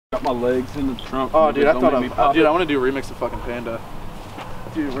Got my legs in the trunk. Oh, dude, I want to do a remix of fucking Panda.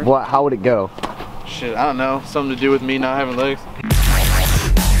 Dude, what? How would it go? Shit, I don't know. Something to do with me not having legs.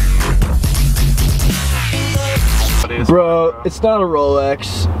 Bro, it's not a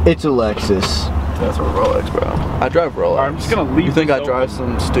Rolex. It's a Lexus. That's a Rolex, bro. I drive Rolex. I'm just gonna leave. You think I drive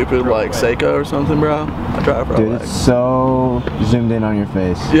some stupid like Seiko or something, bro? I drive Rolex. Dude, it's so zoomed in on your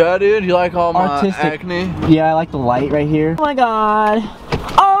face. Yeah, dude. You like all my artistic acne? Yeah, I like the light right here. Oh my god.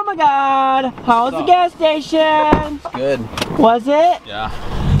 Oh my god. How was the gas station? Good. Was it? Yeah.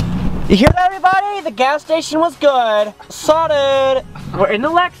 You hear that, everybody? The gas station was good. Sorted. We're in the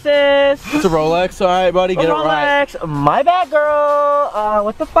Lexus. It's a Rolex, alright, buddy. Get it right. My bad, girl.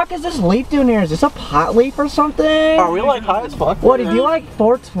 What the fuck is this leaf doing here? Is this a pot leaf or something? Are we like high as fuck? What, did you like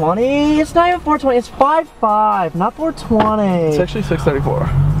 420? It's not even 420. It's 5.5, not 420. It's actually 634.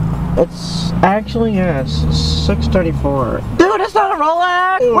 It's actually, yeah, it's 634. Dude, it's not a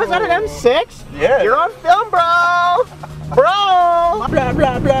Rolex. What is that, an M6? Yeah. You're on film, bro. Bro. Blah,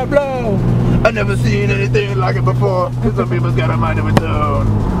 blah, blah, blah. I never seen anything like it before, cause some people's got a mind of its own.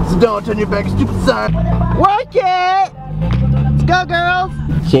 So don't turn your back, stupid son. Work it! Let's go, girls!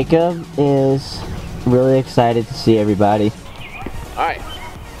 Jacob is really excited to see everybody. Alright.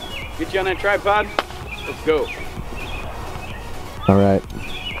 Get you on that tripod. Let's go. Alright.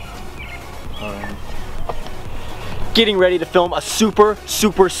 Getting ready to film a super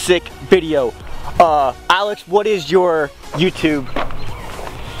sick video. Alex, what is your YouTube?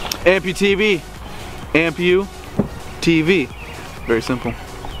 Ampu TV. Ampu TV. Very simple. Is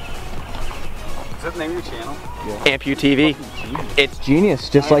that the name of your channel? Yeah. Ampu TV. It's genius,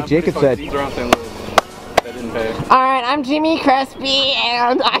 just like Jacob said. Alright, I'm Jimmy Crespi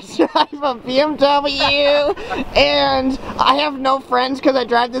and I drive a BMW and I have no friends because I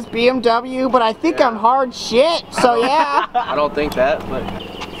drive this BMW, but I think I'm hard shit, so yeah. I don't think that, but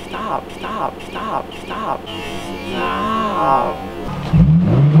stop.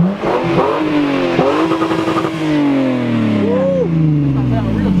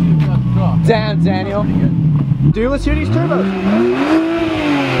 Damn, Daniel. Dude, let's hear these turbos.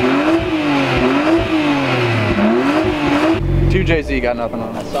 Two Jay-Z got nothing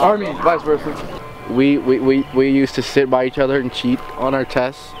on it. Or I mean, vice versa. We used to sit by each other and cheat on our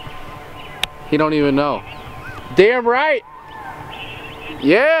tests. He don't even know. Damn right.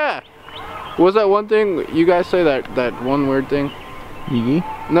 Yeah. What was that one thing you guys say, that one weird thing? Yee?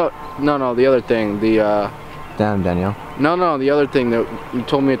 No, the other thing. The Damn, Daniel. No, the other thing that you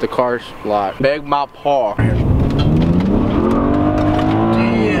told me at the car lot. Beg my paw.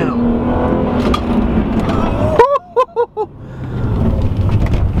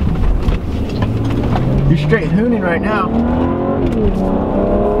 You're straight hooning right now.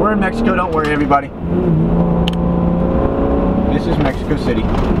 We're in Mexico, don't worry, everybody. This is Mexico City.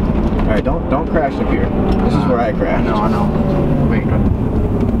 Alright, don't crash up here. This is where I crash. I know. Make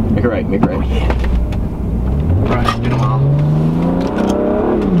it right. Make it right. Oh, yeah. Right, it's been a while.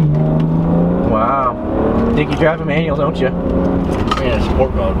 Wow. Think you drive a manual, don't you? Yeah,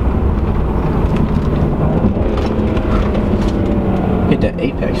 sport mode. Hit that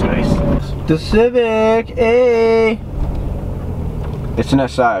apex, nice. The Civic, hey! It's an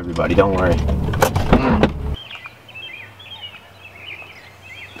SI, everybody, don't worry.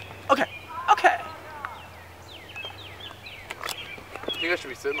 Okay. I think I should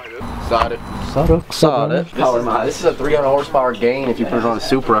be sitting like this. Solid. Power mod. This is a 300 horsepower gain if you put it on a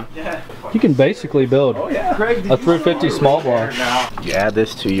Supra. You can basically build a 350 small block. You add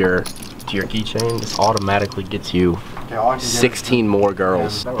this to your keychain, this automatically gets you 16 more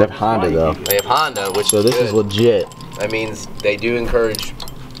girls. They have Honda, though. They have Honda, which So this is legit. That means they do encourage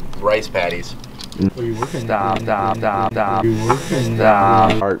rice patties. Stop.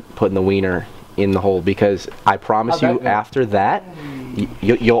 Start putting the wiener in the hole, because I promise you, after that,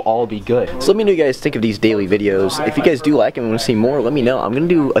 you'll all be good. So let me know what you guys think of these daily videos. If you guys do like them and want to see more, let me know. I'm gonna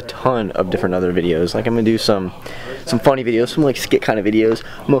do a ton of different other videos. Like I'm gonna do some funny videos, some like skit kind of videos,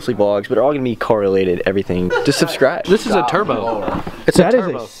 mostly vlogs, but they're all gonna be car related, everything. Just subscribe. This is a turbo. That is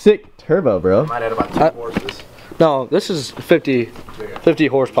a sick turbo, bro. Might add about 2 horses. No, this is 50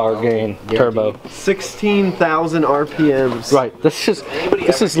 horsepower gain turbo. 16,000 RPMs. Right. This is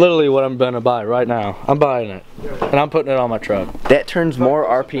literally what I'm gonna buy right now. I'm buying it, and I'm putting it on my truck. That turns more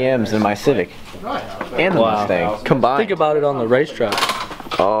RPMs than my Civic and the Mustang combined. Think about it on the racetrack.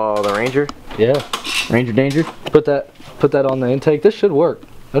 Oh, the Ranger? Yeah. Ranger Danger? Put that on the intake. This should work,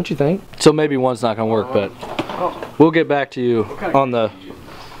 don't you think? So maybe one's not gonna work, but we'll get back to you on the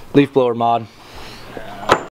leaf blower mod.